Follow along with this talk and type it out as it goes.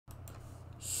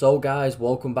So guys,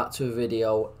 welcome back to a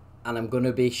video, and I'm going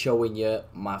to be showing you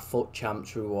my FUT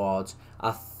Champs rewards.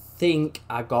 I think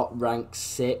I got rank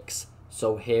 6,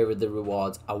 so here are the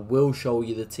rewards. I will show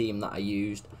you the team that I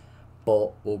used,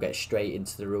 but we'll get straight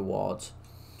into the rewards.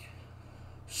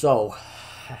 So,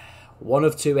 one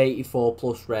of 284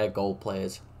 plus rare gold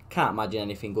players. Can't imagine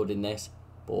anything good in this,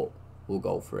 but we'll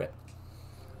go for it.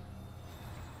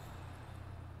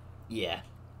 Yeah,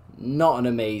 not an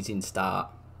amazing start,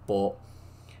 but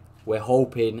we're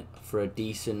hoping for a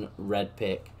decent red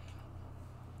pick.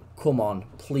 Come on,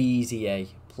 please EA,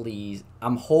 please.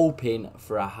 I'm hoping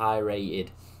for a high rated.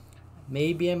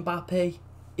 Maybe Mbappe,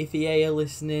 if EA are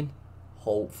listening.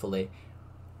 Hopefully,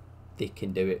 they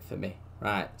can do it for me.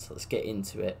 Right, so let's get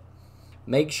into it.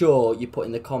 Make sure you put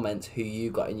in the comments who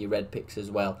you got in your red picks as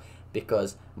well,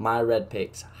 because my red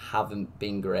picks haven't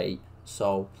been great.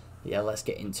 So, yeah, let's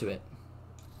get into it.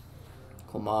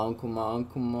 Come on, come on,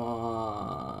 come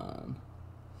on.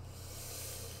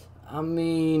 I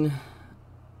mean,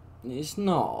 it's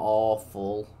not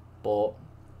awful, but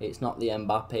it's not the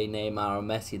Mbappe, Neymar, or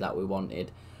Messi that we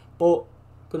wanted. But,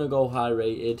 gonna go high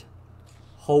rated.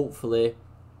 Hopefully,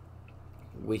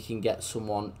 we can get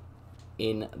someone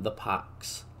in the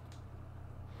packs.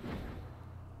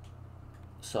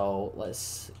 So,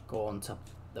 let's go on to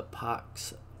the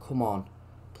packs. Come on,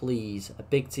 please. A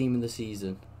big team in the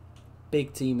season.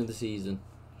 Big team of the season.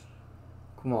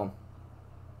 Come on.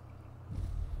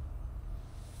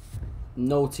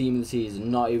 No team of the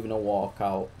season. Not even a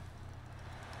walkout.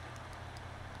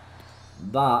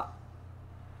 That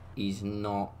is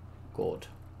not good.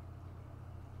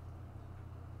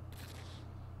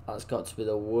 That's got to be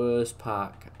the worst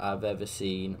pack I've ever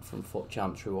seen from FUT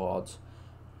Champs rewards.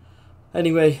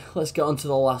 Anyway, let's get on to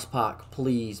the last pack.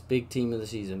 Please. Big team of the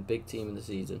season. Big team of the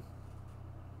season.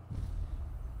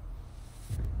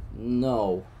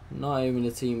 No, not even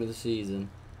a team of the season.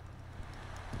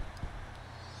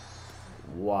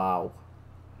 Wow.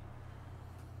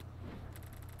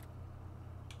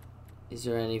 Is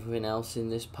there anything else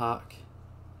in this pack?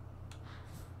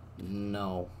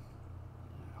 No.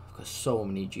 I've got so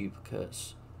many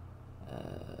duplicates.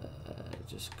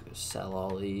 Just sell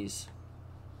all these.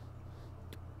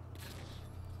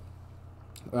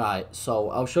 Right,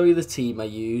 so I'll show you the team I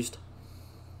used.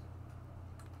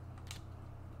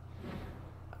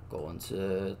 Go on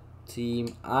to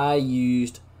team. I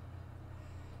used,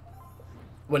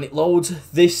 when it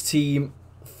loads, this team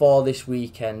for this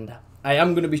weekend. I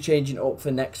am going to be changing it up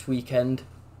for next weekend,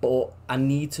 but I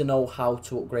need to know how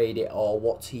to upgrade it or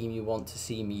what team you want to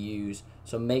see me use.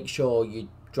 So make sure you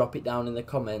drop it down in the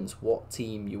comments what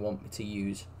team you want me to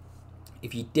use.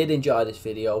 If you did enjoy this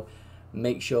video,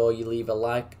 make sure you leave a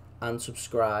like and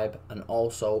subscribe, and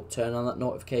also turn on that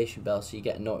notification bell so you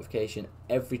get a notification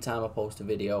every time I post a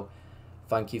video.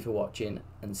 Thank you for watching,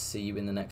 and see you in the next